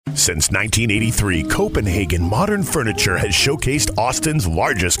Since 1983, Copenhagen Modern Furniture has showcased Austin's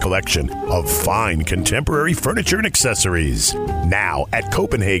largest collection of fine contemporary furniture and accessories. Now, at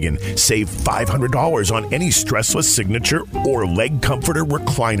Copenhagen, save $500 on any stressless signature or leg comforter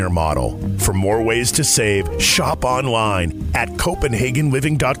recliner model. For more ways to save, shop online at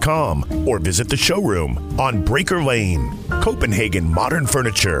CopenhagenLiving.com or visit the showroom on Breaker Lane. Copenhagen Modern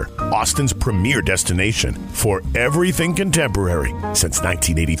Furniture, Austin's premier destination for everything contemporary since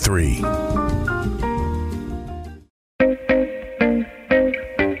 1983.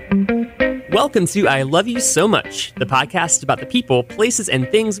 Welcome to I Love You So Much, the podcast about the people, places, and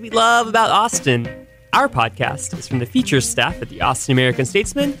things we love about Austin. Our podcast is from the features staff at the Austin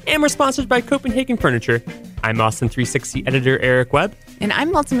American-Statesman, and we're sponsored by Copenhagen Furniture. I'm Austin 360 editor Eric Webb. And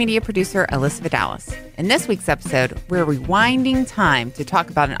I'm multimedia producer Alyssa Vidalis. In this week's episode, we're rewinding time to talk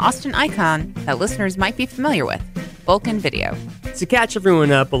about an Austin icon that listeners might be familiar with, Vulcan Video. To catch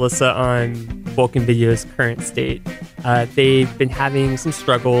everyone up, Alyssa, on Vulcan Video's current state, they've been having some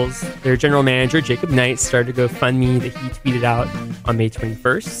struggles. Their general manager, Jacob Knight, started a GoFundMe that he tweeted out on May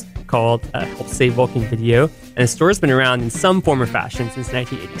 21st called Help Save Vulcan Video. And the store's been around in some form or fashion since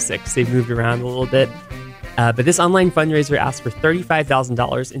 1986. They've moved around a little bit. But this online fundraiser asked for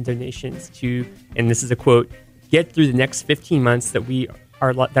 $35,000 in donations to, and this is a quote, get through the next 15 months that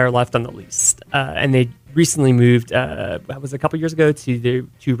are left on the lease. And they recently moved, that was a couple years ago, to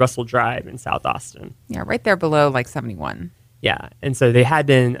Russell Drive in South Austin. Yeah, right there below like 71. Yeah, and so they had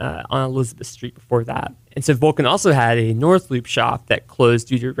been on Elizabeth Street before that. And so Vulcan also had a North Loop shop that closed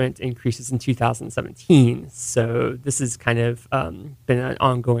due to rent increases in 2017. So this has kind of been an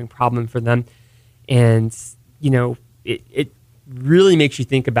ongoing problem for them. And, you know, it really makes you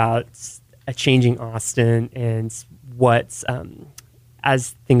think about a changing Austin and what,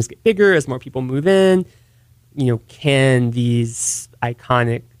 as things get bigger, as more people move in, you know, can these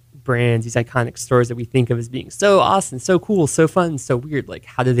iconic brands, these iconic stores that we think of as being so Austin, so cool, so fun, so weird, like,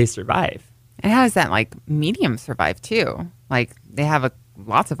 how do they survive? And how does that, like, medium survive, too? Like, they have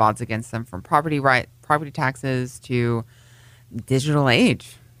lots of odds against them, from property taxes to digital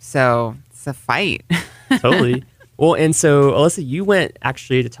age. So it's a fight. Totally. Well, and so, Alyssa, you went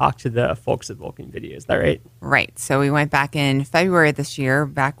actually to talk to the folks at Vulcan Video. Is that right? Right. So we went back in February of this year,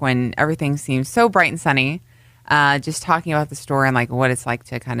 back when everything seemed so bright and sunny, just talking about the store and like what it's like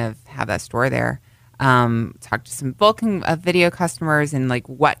to kind of have that store there. Talked to some Vulcan Video customers and like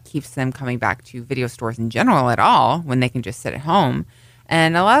what keeps them coming back to video stores in general at all when they can just sit at home.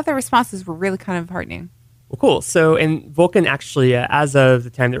 And a lot of the responses were really kind of heartening. Well, cool. So, and Vulcan actually, as of the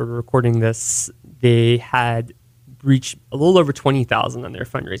time that we're recording this, they had reached a little over 20,000 on their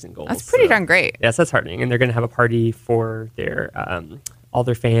fundraising goals. That's pretty darn great. Yes, that's heartening. And they're going to have a party for their all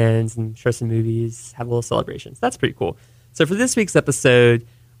their fans and show some movies, have a little celebrations. That's pretty cool. So for this week's episode,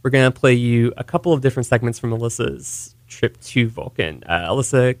 we're going to play you a couple of different segments from Alyssa's trip to Vulcan.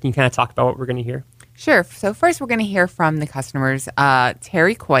 Alyssa, can you kind of talk about what we're going to hear? Sure. So first, we're going to hear from the customers,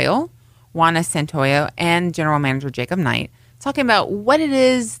 Terry Coyle, Juana Santoyo, and General Manager Jacob Knight, talking about what it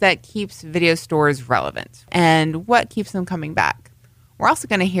is that keeps video stores relevant and what keeps them coming back. We're also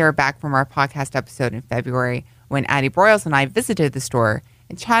going to hear back from our podcast episode in February when Addie Broyles and I visited the store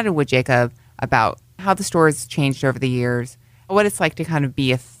and chatted with Jacob about how the store has changed over the years, what it's like to kind of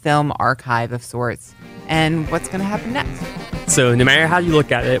be a film archive of sorts, and what's going to happen next. So no matter how you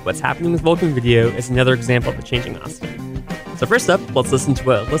look at it, what's happening with Vulcan Video is another example of a changing Austin. So first up, let's listen to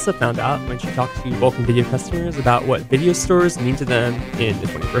what Alyssa found out when she talked to Vulcan Video customers about what video stores mean to them in the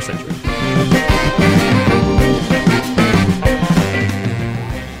 21st century.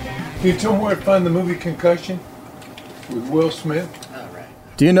 Can you tell me where to find the movie Concussion with Will Smith?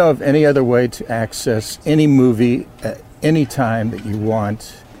 Do you know of any other way to access any movie at any time that you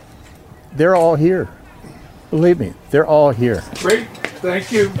want? They're all here. Believe me, they're all here. Great,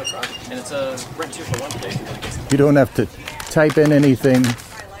 thank you. And it's a rent 2 for 1 day. You don't have to type in anything.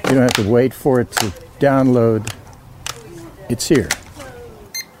 You don't have to wait for it to download. It's here.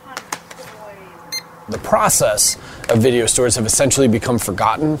 The process of video stores have essentially become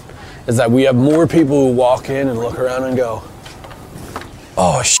forgotten, is that we have more people who walk in and look around and go,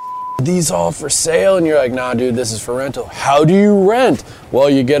 oh, these all for sale? And you're like, nah, dude, this is for rental. How do you rent? Well,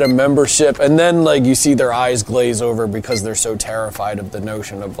 you get a membership, and then like you see their eyes glaze over because they're so terrified of the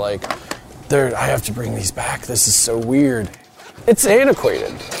notion of like, I have to bring these back. This is so weird. It's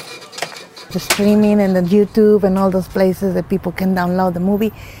antiquated. The streaming and the YouTube and all those places that people can download the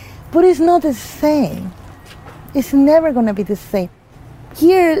movie, but it's not the same. It's never going to be the same.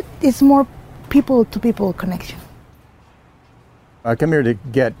 Here, it's more people-to-people connection. I come here to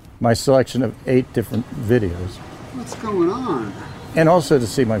get my selection of 8 different videos. What's going on? and also to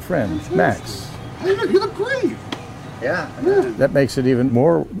see my friend, Max. Hey, look, you look great. Yeah. That makes it even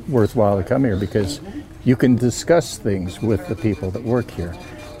more worthwhile to come here because you can discuss things with the people that work here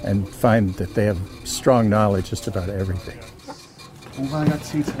and find that they have strong knowledge just about everything. Well, I got to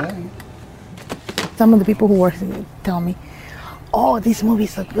see you today. Some of the people who work here tell me, oh, this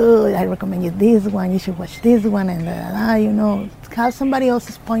movie's so good, I recommend you this one, you should watch this one, and have somebody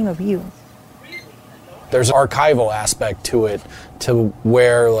else's point of view. There's an archival aspect to it, to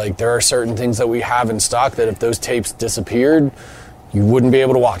where like there are certain things that we have in stock that if those tapes disappeared, you wouldn't be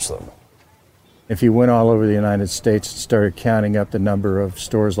able to watch them. If you went all over the United States and started counting up the number of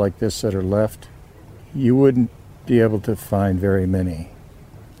stores like this that are left, you wouldn't be able to find very many.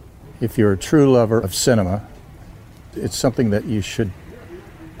 If you're a true lover of cinema, it's something that you should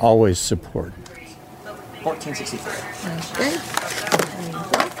always support. 1464. Okay.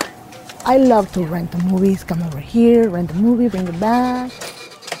 I love to rent the movies, come over here, rent a movie, bring it back.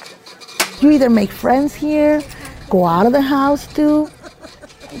 You either make friends here, go out of the house too,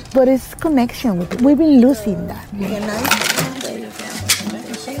 but it's connection. We've been losing that.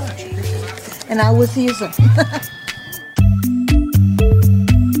 And I will see you soon.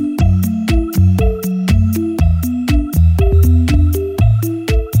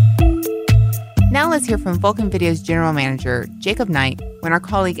 Now let's hear from Vulcan Video's general manager, Jacob Knight, when our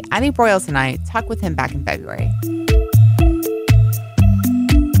colleague Addie Broyles and I talked with him back in February.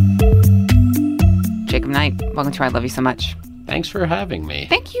 Jacob Knight, welcome to I Love You So Much. Thanks for having me.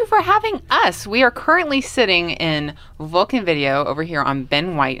 Thank you for having us. We are currently sitting in Vulcan Video over here on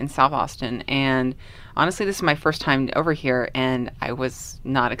Ben White in South Austin. And honestly, this is my first time over here, and I was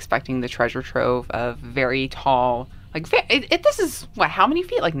not expecting the treasure trove of very tall, this is, how many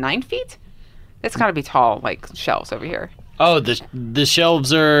feet? Like 9 feet? It's got to be tall, like shelves over here. Oh, the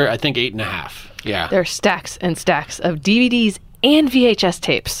shelves are, I think, 8.5. Yeah. There are stacks and stacks of DVDs and VHS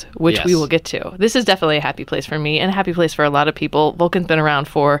tapes, which we will get to. This is definitely a happy place for me and a happy place for a lot of people. Vulcan's been around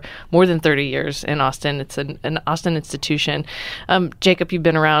for more than 30 years in Austin. It's an Austin institution. Jacob, you've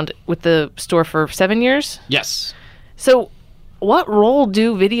been around with the store for 7 years? Yes. So what role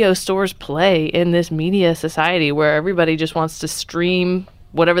do video stores play in this media society where everybody just wants to stream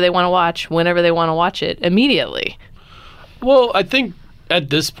whatever they want to watch, whenever they want to watch it, immediately? Well, I think at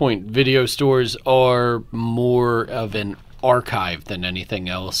this point, video stores are more of an archive than anything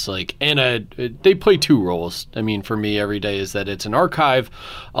else. They play two roles. I mean, for me, every day is that it's an archive.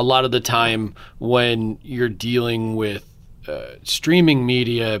 A lot of the time when you're dealing with streaming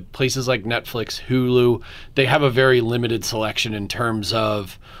media, places like Netflix, Hulu, they have a very limited selection in terms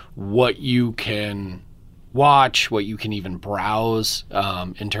of what you can watch, what you can even browse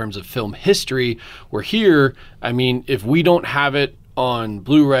in terms of film history. Where here, I mean, if we don't have it on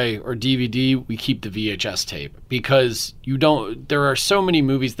Blu-ray or DVD, we keep the VHS tape because there are so many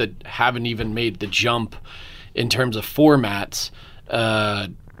movies that haven't even made the jump in terms of formats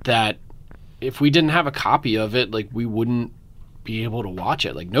that if we didn't have a copy of it, we wouldn't be able to watch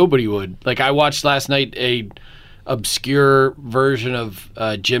it. Nobody would. I watched last night a obscure version of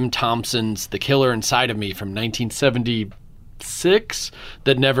Jim Thompson's The Killer Inside of Me from 1976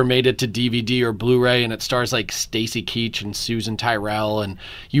 that never made it to DVD or Blu-ray, and it stars Stacy Keach and Susan Tyrrell, and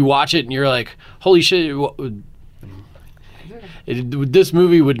you watch it and you're like, holy shit, this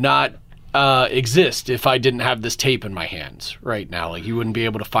movie would not exist if I didn't have this tape in my hands right now. You wouldn't be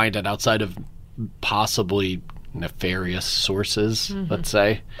able to find it outside of possibly nefarious sources, let's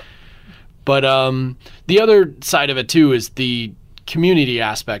say. But the other side of it, too, is the community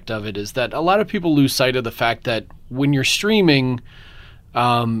aspect of it, is that a lot of people lose sight of the fact that when you're streaming,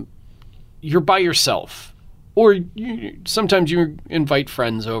 you're by yourself. Or sometimes you invite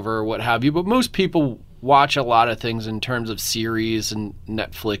friends over or what have you, but most people watch a lot of things in terms of series and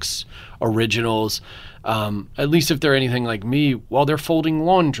Netflix originals, at least if they're anything like me, while they're folding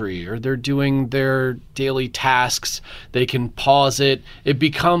laundry or they're doing their daily tasks. They can pause it. It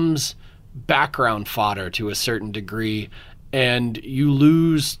becomes background fodder to a certain degree, and you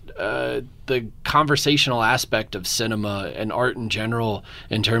lose the conversational aspect of cinema and art in general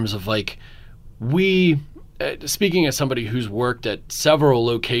in terms of speaking as somebody who's worked at several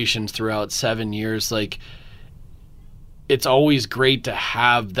locations throughout 7 years, it's always great to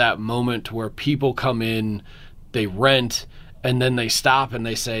have that moment where people come in, they rent, and then they stop and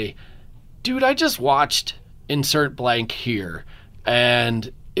they say, dude, I just watched insert blank here, and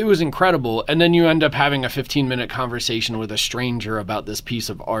it was incredible. And then you end up having a 15-minute conversation with a stranger about this piece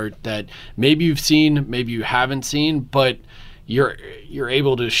of art that maybe you've seen, maybe you haven't seen, but you're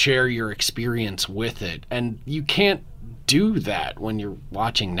able to share your experience with it. And you can't do that when you're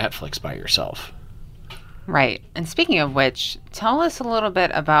watching Netflix by yourself. Right. And speaking of which, tell us a little bit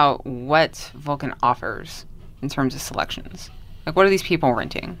about what Vulcan offers in terms of selections. Like, what are these people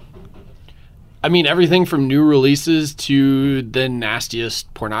renting? I mean, everything from new releases to the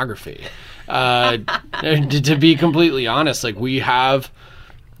nastiest pornography. To be completely honest, like, we have,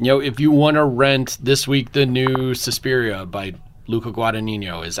 if you want to rent this week, the new Suspiria by Luca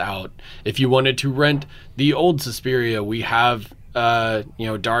Guadagnino is out. If you wanted to rent the old Suspiria, we have Dario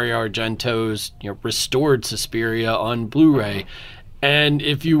Argento's restored Suspiria on Blu-ray. And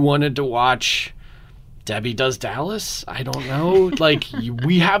if you wanted to watch Debbie Does Dallas, I don't know, like,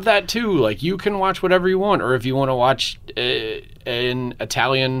 we have that too. Like, you can watch whatever you want. Or if you want to watch an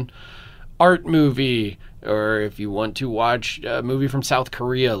Italian art movie, or if you want to watch a movie from South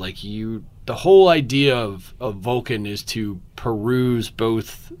Korea, like, the whole idea of Vulcan is to peruse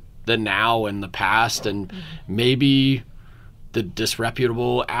both the now and the past, and maybe the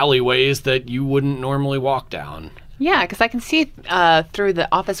disreputable alleyways that you wouldn't normally walk down. Yeah, because I can see through the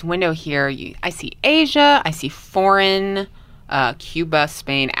office window here, I see Asia, I see foreign, Cuba,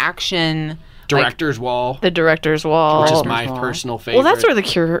 Spain, action. Director's Wall. The Director's Wall. Which is my personal favorite. Well, that's where the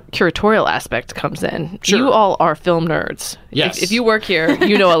curatorial aspect comes in. Sure. You all are film nerds. Yes. If you work here,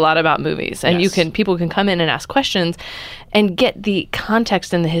 you know a lot about movies. And people can come in and ask questions and get the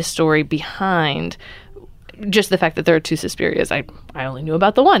context and the history behind just the fact that there are two Suspirias. I only knew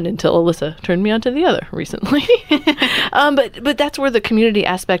about the one until Alyssa turned me onto the other recently. But that's where the community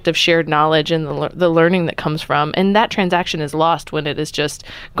aspect of shared knowledge and the learning that comes from, and that transaction is lost when it is just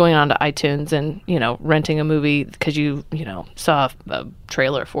going on to iTunes and renting a movie because you saw a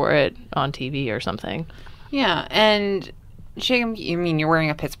trailer for it on TV or something. Yeah, and Jacob, you're wearing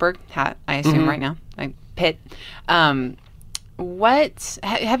a Pittsburgh hat, I assume, right now, like Pitt. What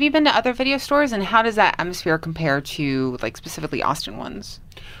have you been to other video stores, and how does that atmosphere compare to, like, specifically Austin ones?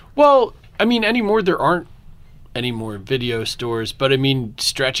 Well, I mean, anymore there aren't any more video stores, but I mean,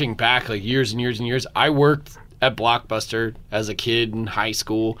 stretching back like years and years and years, I worked at Blockbuster as a kid in high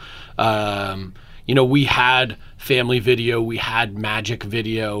school. We had Family Video, we had Magic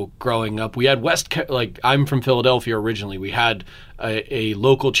Video growing up. We had I'm from Philadelphia originally. We had a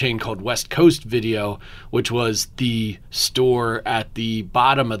local chain called West Coast Video, which was the store at the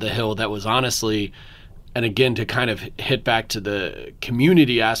bottom of the hill that was honestly, and again, to kind of hit back to the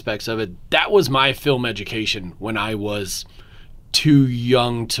community aspects of it, that was my film education when I was too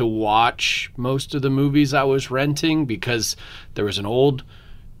young to watch most of the movies I was renting, because there was an old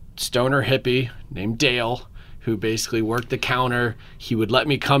stoner hippie named Dale who basically worked the counter. He would let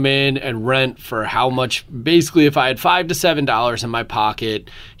me come in and rent for how much. Basically, if I had $5 to $7 in my pocket,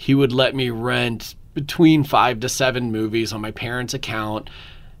 he would let me rent between 5 to 7 movies on my parents' account.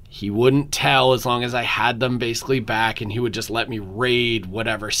 He wouldn't tell as long as I had them basically back, and he would just let me raid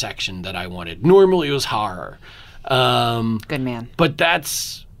whatever section that I wanted. Normally it was horror. Good man. But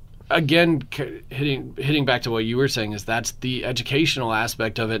that's, again, hitting back to what you were saying, is that's the educational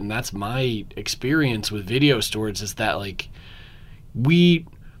aspect of it, and that's my experience with video stores, is that, like, you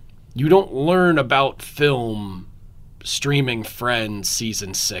don't learn about film streaming Friends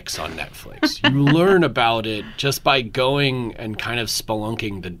season 6 on Netflix. You learn about it just by going and kind of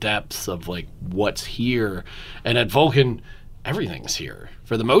spelunking the depths of, like, what's here. And at Vulcan, everything's here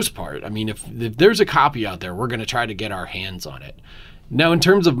for the most part. I mean, if there's a copy out there, we're going to try to get our hands on it. Now, in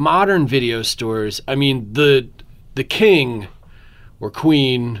terms of modern video stores, I mean, the king or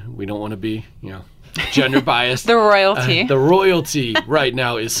queen, we don't want to be, gender biased. The royalty. The royalty right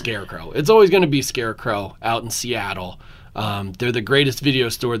now is Scarecrow. It's always going to be Scarecrow out in Seattle. They're the greatest video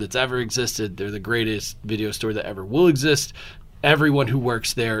store that's ever existed. They're the greatest video store that ever will exist. Everyone who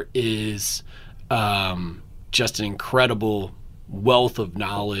works there is just an incredible wealth of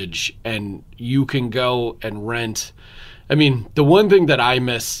knowledge, and you can go and rent. I mean, the one thing that I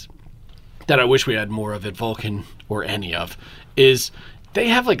miss, that I wish we had more of at Vulcan, or any of, is they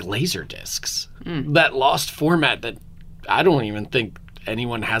have, like, laser discs. That lost format that I don't even think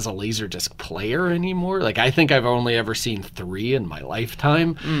anyone has a Laserdisc player anymore. Like, I think I've only ever seen 3 in my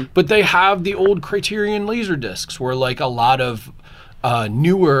lifetime. But they have the old Criterion Laserdiscs, where, like, a lot of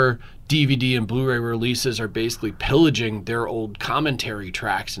newer DVD and Blu-ray releases are basically pillaging their old commentary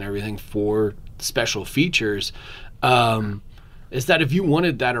tracks and everything for special features. Is that if you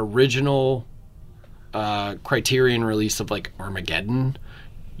wanted that original Criterion release of, like, Armageddon,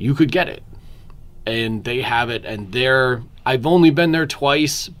 you could get it. And they have it, and I've only been there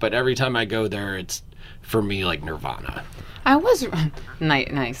twice, but every time I go there, it's for me like Nirvana. I was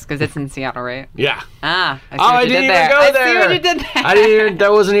nice because it's in Seattle, right? Yeah. I see what I you didn't did even there. go I there. see what you did there. I didn't even,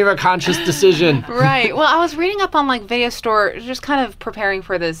 that wasn't even a conscious decision. Right. Well, I was reading up on like video store, just kind of preparing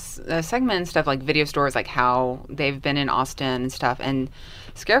for this segment and stuff, like video stores, like how they've been in Austin and stuff. And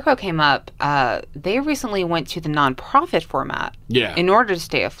Scarecrow came up. They recently went to the nonprofit format. Yeah. In order to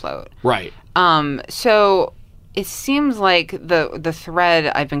stay afloat. Right. So it seems like the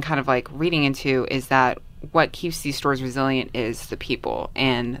thread I've been kind of like reading into is that what keeps these stores resilient is the people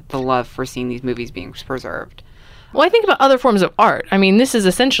and the love for seeing these movies being preserved. Well, I think about other forms of art. I mean, this is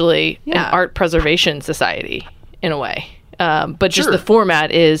essentially Yeah. an art preservation society in a way. But just Sure. the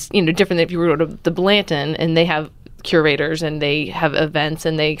format is, different than if you were to go to the Blanton and they have curators and they have events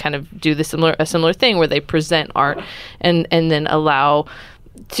and they kind of do a similar thing where they present art and then allow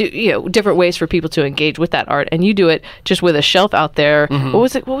to different ways for people to engage with that art, and you do it just with a shelf out there. Mm-hmm.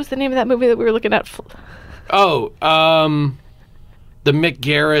 What was the name of that movie that we were looking at? The Mick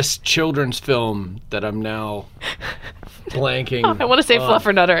Garris children's film that I'm now blanking. I want to say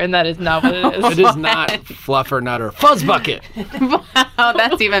Fluffernutter, and that is not what it is. It is not Fluffernutter. Fuzz Bucket. Wow,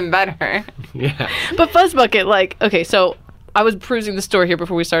 that's even better. Yeah. But Fuzzbucket, okay, so I was perusing the store here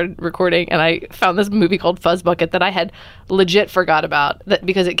before we started recording, and I found this movie called Fuzzbucket that I had legit forgot about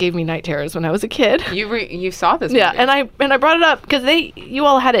because it gave me night terrors when I was a kid. You saw this movie. Yeah, and I brought it up because you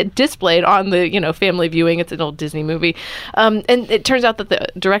all had it displayed on the family viewing. It's an old Disney movie, and it turns out that the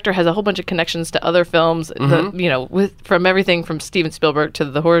director has a whole bunch of connections to other films. From everything from Steven Spielberg to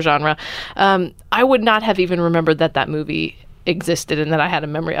the horror genre. I would not have even remembered that movie existed and that I had a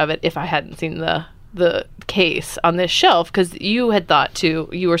memory of it if I hadn't seen the case on this shelf, because you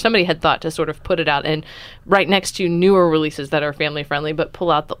or somebody had thought to sort of put it out and right next to newer releases that are family friendly but pull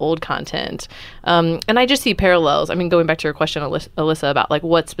out the old content. And I just see parallels. I mean, going back to your question, Alyssa, about like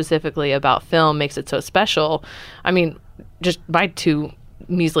what specifically about film makes it so special. I mean, just my two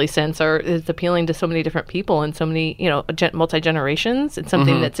measly cents it's appealing to so many different people and so many multi-generations. It's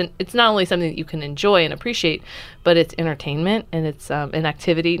something it's not only something that you can enjoy and appreciate, but it's entertainment and it's an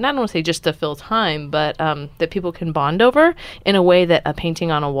activity, not want to say just to fill time, but that people can bond over in a way that a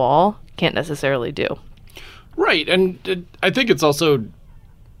painting on a wall can't necessarily do. Right, and I think it's also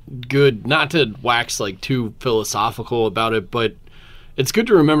good not to wax like too philosophical about it, but it's good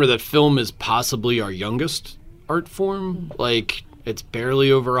to remember that film is possibly our youngest art form. Like, it's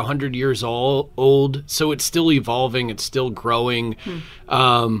barely over 100 years old, so it's still evolving, it's still growing.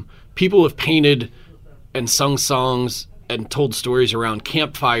 People have painted and sung songs and told stories around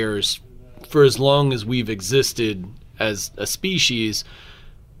campfires for as long as we've existed as a species.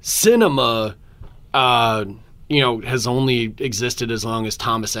 Cinema, has only existed as long as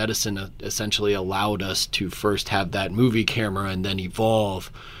Thomas Edison essentially allowed us to first have that movie camera and then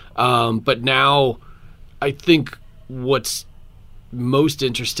evolve. But now, I think what's most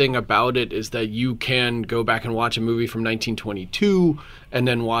interesting about it is that you can go back and watch a movie from 1922 and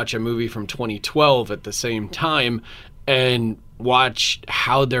then watch a movie from 2012 at the same time and watch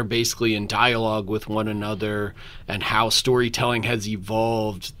how they're basically in dialogue with one another and how storytelling has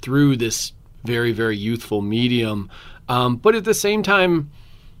evolved through this very, very youthful medium. But at the same time,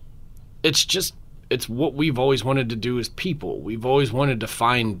 it's what we've always wanted to do as people. We've always wanted to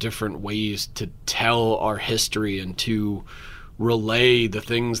find different ways to tell our history and to relay the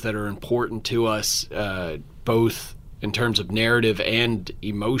things that are important to us, both in terms of narrative and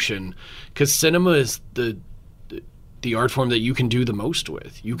emotion, because cinema is the art form that you can do the most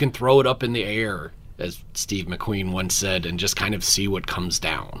with. You can throw it up in the air, as Steve McQueen once said, and just kind of see what comes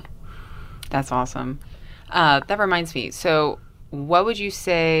down. That's awesome. That reminds me. So what would you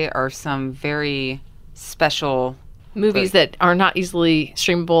say are some very special movies that are not easily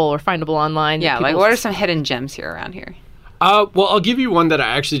streamable or findable online? Yeah, like what are some hidden gems here around here? Well, I'll give you one that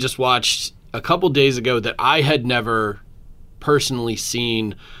I actually just watched a couple days ago that I had never personally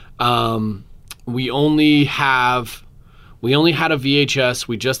seen. We only had a VHS.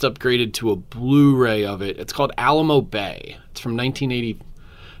 We just upgraded to a Blu-ray of it. It's called Alamo Bay. It's from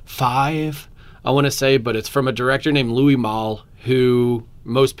 1985, I want to say, but it's from a director named Louis Malle, who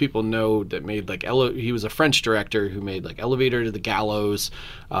most people know that made he was a French director who made like Elevator to the Gallows,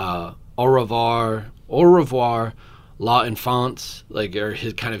 Au revoir, La Enfance, are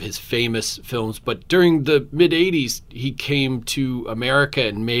his famous films. But during the mid-'80s, he came to America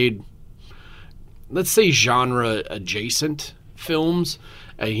and made, let's say, genre-adjacent films.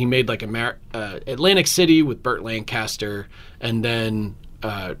 He made Atlantic City with Burt Lancaster, and then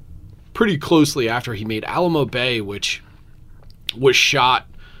pretty closely after he made Alamo Bay, which was shot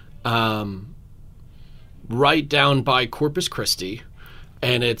right down by Corpus Christi.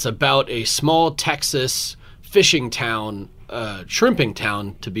 and it's about a small Texas fishing town, shrimping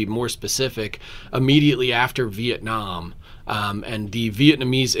town to be more specific, immediately after Vietnam. And the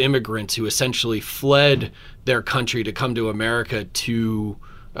Vietnamese immigrants who essentially fled their country to come to America to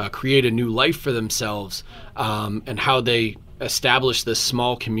create a new life for themselves, and how they established this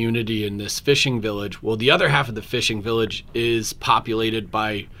small community in this fishing village. Well, the other half of the fishing village is populated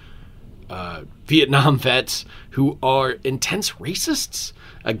by Vietnam vets who are intense racists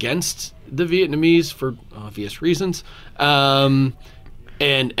against the Vietnamese for obvious reasons. And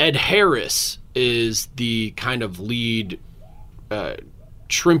Ed Harris is the kind of lead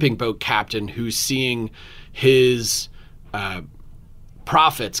shrimping boat captain who's seeing his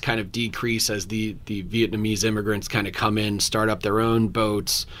profits kind of decrease as the Vietnamese immigrants kind of come in, start up their own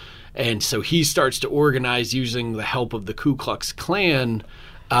boats. And so he starts to organize using the help of the Ku Klux Klan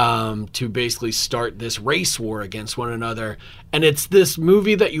to basically start this race war against one another. And it's this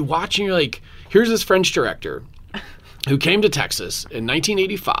movie that you watch and you're like, here's this French director who came to Texas in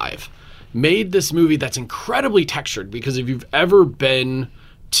 1985, made this movie that's incredibly textured, because if you've ever been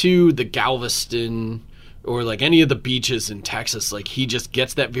to the Galveston or like any of the beaches in Texas, like he just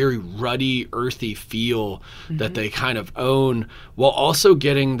gets that very ruddy, earthy feel that they kind of own, while also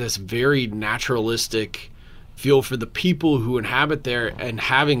getting this very naturalistic feel for the people who inhabit there and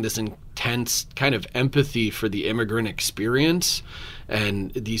having this intense kind of empathy for the immigrant experience.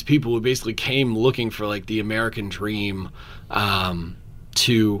 And these people who basically came looking for like the American dream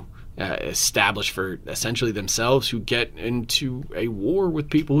to establish for essentially themselves, who get into a war with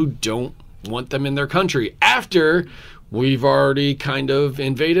people who don't want them in their country after we've already kind of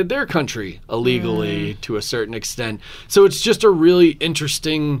invaded their country illegally to a certain extent. So it's just a really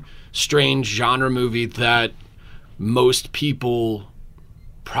interesting, strange genre movie that most people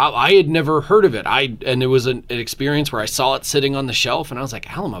I had never heard of it. And it was an experience where I saw it sitting on the shelf and I was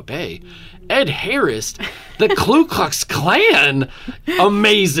like, Alamo Bay, Ed Harris, the Ku Klux Klan,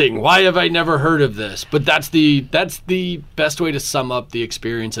 amazing. Why have I never heard of this? But that's the best way to sum up the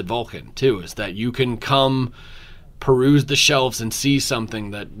experience at Vulcan too, is that you can come peruse the shelves and see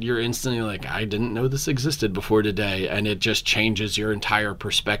something that you're instantly like, I didn't know this existed before today, and it just changes your entire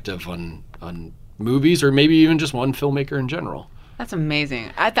perspective on movies, or maybe even just one filmmaker in general. That's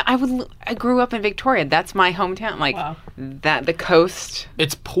amazing. I grew up in Victoria. That's my hometown. Like that, the coast.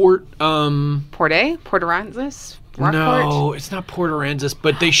 It's Port Aransas. No, it's not Port Aransas,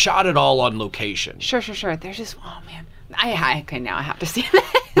 but they shot it all on location. Sure. There's just man. Okay, now I have to see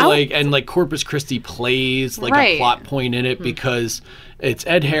that. Like Corpus Christi plays like a plot point in it because it's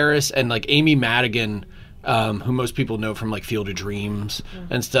Ed Harris and like Amy Madigan, who most people know from like Field of Dreams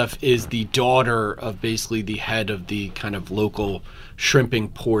and stuff, is the daughter of basically the head of the kind of local shrimping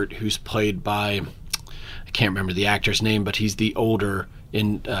port, who's played by, I can't remember the actor's name, but he's the older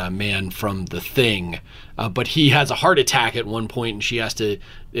man from The Thing. But he has a heart attack at one point, and she has to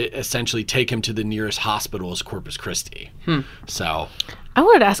essentially take him to the nearest hospital as Corpus Christi. So I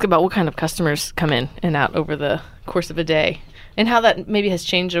wanted to ask about what kind of customers come in and out over the course of a day, and how that maybe has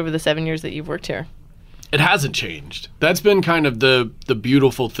changed over the 7 years that you've worked here. It hasn't changed. That's been kind of the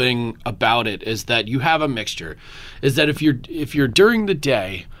beautiful thing about it, is that you have a mixture. Is that if you're during the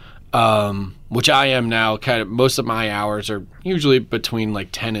day, which I am now, kind of most of my hours are usually between like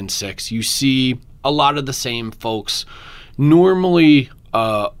 10 and 6, you see a lot of the same folks, normally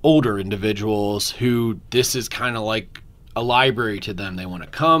older individuals who this is kind of like a library to them. They want to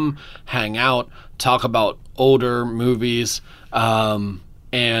come, hang out, talk about older movies, and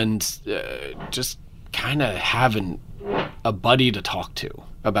just kind of having a buddy to talk to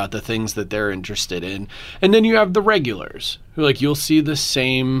about the things that they're interested in. And then you have the regulars who, like, you'll see the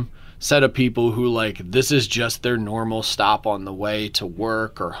same set of people who, like, this is just their normal stop on the way to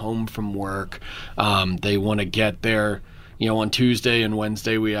work or home from work. They want to get their, on Tuesday and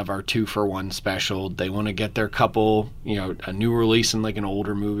Wednesday we have our 2-for-1 special. They want to get their couple, a new release in like an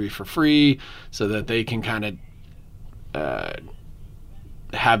older movie for free, so that they can kind of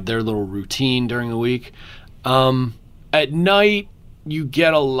have their little routine during the week. At night, you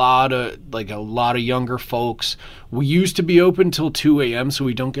get a lot of younger folks. We used to be open till 2 a.m. so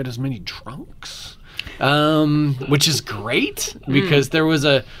we don't get as many drunks, which is great, because there was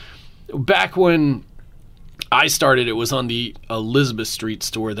back when I started, it was on the Elizabeth Street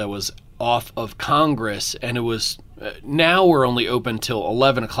store that was off of Congress, and it was, now we're only open till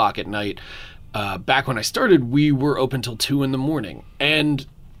 11 o'clock at night. Back when I started, we were open till 2 in the morning. And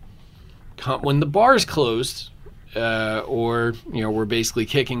when the bars closed, or we're basically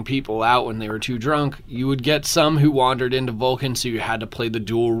kicking people out when they were too drunk, you would get some who wandered into Vulcan, so you had to play the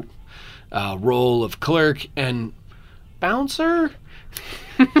dual role of clerk and bouncer,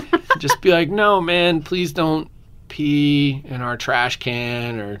 Just be like, no, man, please don't pee in our trash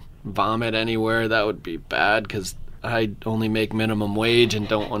can or vomit anywhere. That would be bad because I only make minimum wage and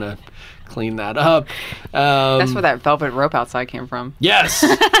don't want to clean that up. That's where that velvet rope outside came from. Yes,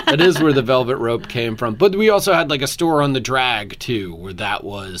 that is where the velvet rope came from. But we also had like a store on the drag too, where that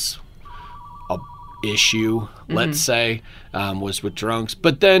was a issue, let's say, was with drunks.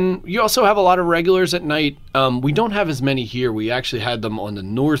 But then you also have a lot of regulars at night. We don't have as many here. We actually had them on the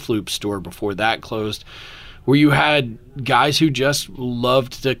North Loop store before that closed, where you had guys who just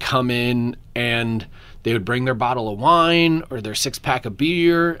loved to come in and they would bring their bottle of wine or their 6-pack of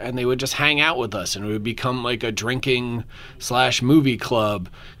beer, and they would just hang out with us, and it would become like a drinking/movie club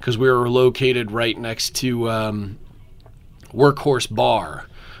because we were located right next to Workhorse Bar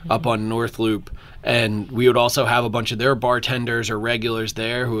up on North Loop. And we would also have a bunch of their bartenders or regulars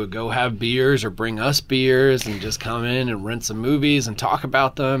there who would go have beers or bring us beers and just come in and rent some movies and talk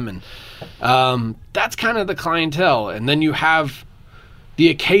about them. And that's kind of the clientele. And then you have the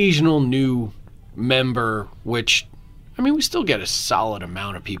occasional new member, which, I mean, we still get a solid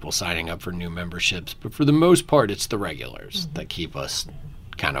amount of people signing up for new memberships, but for the most part, it's the regulars that keep us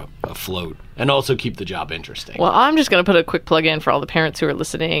kind of afloat and also keep the job interesting. Well, I'm just going to put a quick plug in for all the parents who are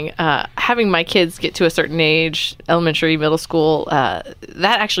listening. Having my kids get to a certain age, elementary, middle school, that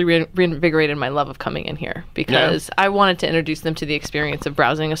actually reinvigorated my love of coming in here because I wanted to introduce them to the experience of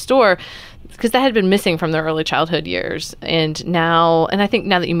browsing a store because that had been missing from their early childhood years. And I think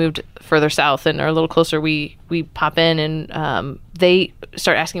now that you moved further south and are a little closer, we pop in and they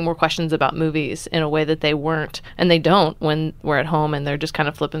start asking more questions about movies in a way that they weren't, and they don't when we're at home and they're just kind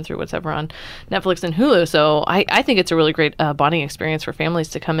of flipping through whatever on Netflix and Hulu. So I think it's a really great bonding experience for families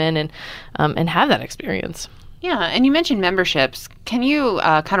to come in and have that experience. Yeah, and you mentioned memberships. Can you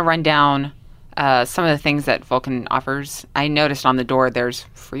kind of run down some of the things that Vulcan offers? I noticed on the door there's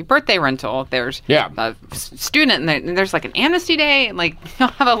free birthday rental, there's a student, and there's like an amnesty day, like you'll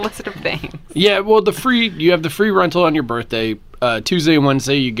have a list of things. Yeah, well, you have the free rental on your birthday. Tuesday and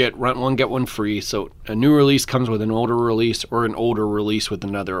Wednesday you get rent one, get one free. So a new release comes with an older release or an older release with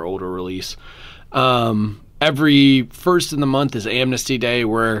another older release. Every first of the month is amnesty day,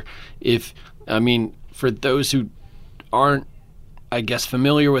 where for those who aren't, I guess,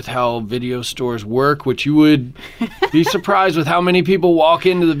 familiar with how video stores work, which you would be surprised with how many people walk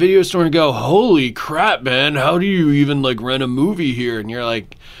into the video store and go, holy crap, man, how do you even like rent a movie here? And you're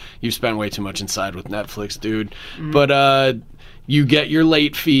like, you've spent way too much inside with Netflix, dude. But you get your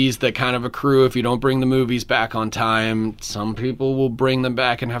late fees that kind of accrue if you don't bring the movies back on time. Some people will bring them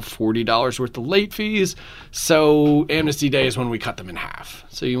back and have $40 worth of late fees. So Amnesty Day is when we cut them in half.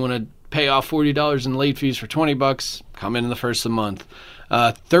 So you want to pay off $40 in late fees for $20, come in the first of the month.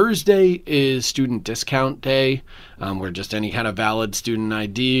 Thursday is student discount day, where just any kind of valid student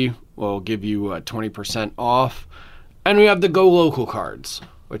ID will give you 20% off. And we have the Go Local cards,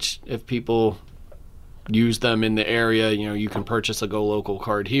 which if people use them in the area, you can purchase a Go Local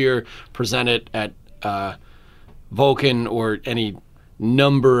card here, present it at Vulcan or any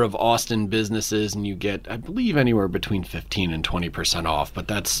number of Austin businesses, and you get, I believe, anywhere between 15 and 20% off, but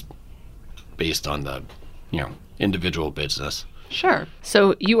that's based on the individual business. Sure.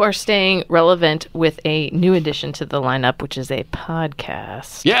 So you are staying relevant with a new addition to the lineup, which is a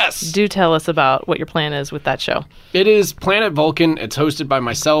podcast. Yes. Do tell us about what your plan is with that show. It is Planet Vulcan. It's hosted by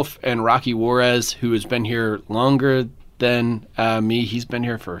myself and Rocky Juarez, who has been here longer than me. He's been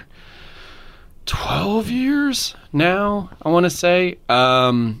here for 12 years now, I want to say.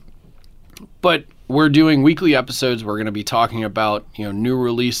 But we're doing weekly episodes. We're going to be talking about, new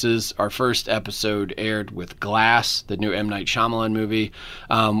releases. Our first episode aired with Glass, the new M. Night Shyamalan movie.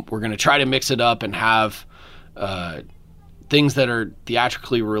 We're going to try to mix it up and have things that are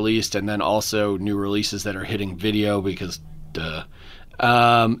theatrically released and then also new releases that are hitting video because duh.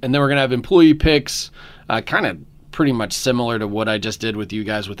 And then we're going to have employee picks, kind of pretty much similar to what I just did with you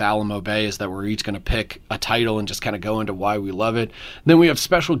guys with Alamo Bay, is that we're each going to pick a title and just kind of go into why we love it. Then we have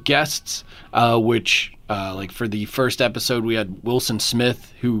special guests, which like for the first episode, we had Wilson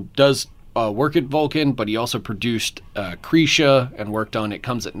Smith, who does work at Vulcan, but he also produced Krisha and worked on It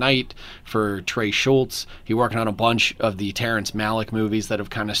Comes at Night for Trey Schultz. He worked on a bunch of the Terrence Malick movies that have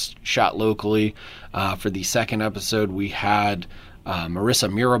kind of shot locally. For the second episode, we had Marissa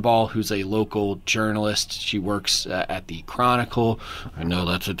Mirabal, who's a local journalist. She works at the Chronicle. I know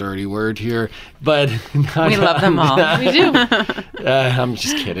that's a dirty word here, but we love them all. We do. I'm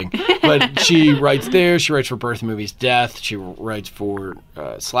just kidding. But she writes there. She writes for Birth Movies Death. She writes for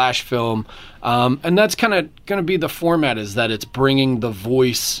Slash Film. And that's kind of going to be the format, is that it's bringing the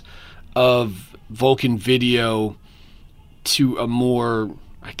voice of Vulcan Video to a more,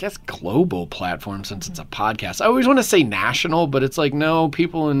 I guess, global platform since it's a podcast. I always want to say national, but it's like, no,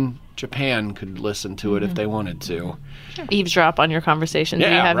 people in Japan could listen to it if they wanted to. Sure. Eavesdrop on your conversations you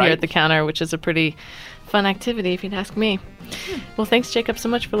have here at the counter, which is a pretty fun activity if you'd ask me. Well, thanks, Jacob, so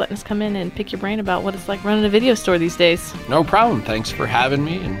much for letting us come in and pick your brain about what it's like running a video store these days. No problem. Thanks for having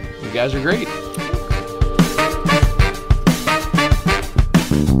me, and you guys are great.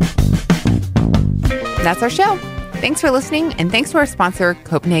 That's our show. Thanks for listening, and thanks to our sponsor,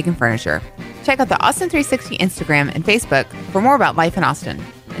 Copenhagen Furniture. Check out the Austin 360 Instagram and Facebook for more about life in Austin.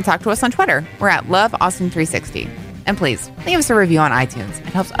 And talk to us on Twitter. We're at Love Austin 360. And please, leave us a review on iTunes.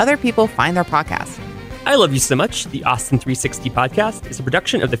 It helps other people find our podcast. I Love You So Much, the Austin 360 podcast, is a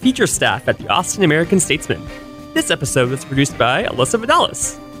production of the feature staff at the Austin American-Statesman. This episode was produced by Alyssa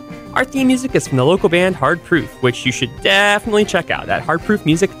Vidalis. Our theme music is from the local band Hard Proof, which you should definitely check out at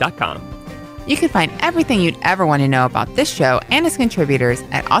hardproofmusic.com. You can find everything you'd ever want to know about this show and its contributors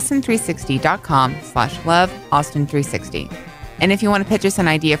at austin360.com/loveaustin360. And if you want to pitch us an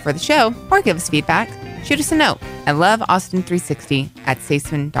idea for the show or give us feedback, shoot us a note at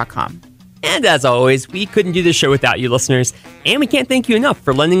loveaustin360@statesman.com. And as always, we couldn't do this show without you listeners, and we can't thank you enough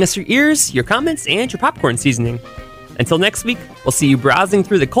for lending us your ears, your comments, and your popcorn seasoning. Until next week, we'll see you browsing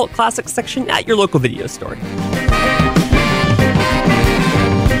through the cult classics section at your local video store.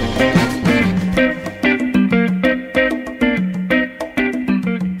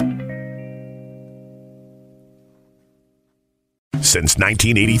 Since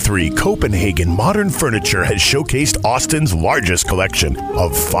 1983, Copenhagen Modern Furniture has showcased Austin's largest collection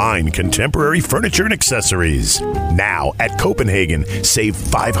of fine contemporary furniture and accessories. Now, at Copenhagen, save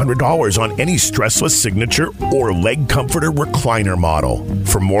 $500 on any stressless signature or leg comforter recliner model.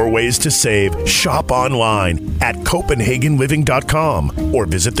 For more ways to save, shop online at CopenhagenLiving.com or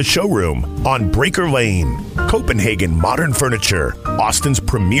visit the showroom on Breaker Lane. Copenhagen Modern Furniture, Austin's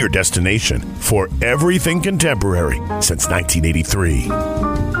premier destination for everything contemporary since 1983.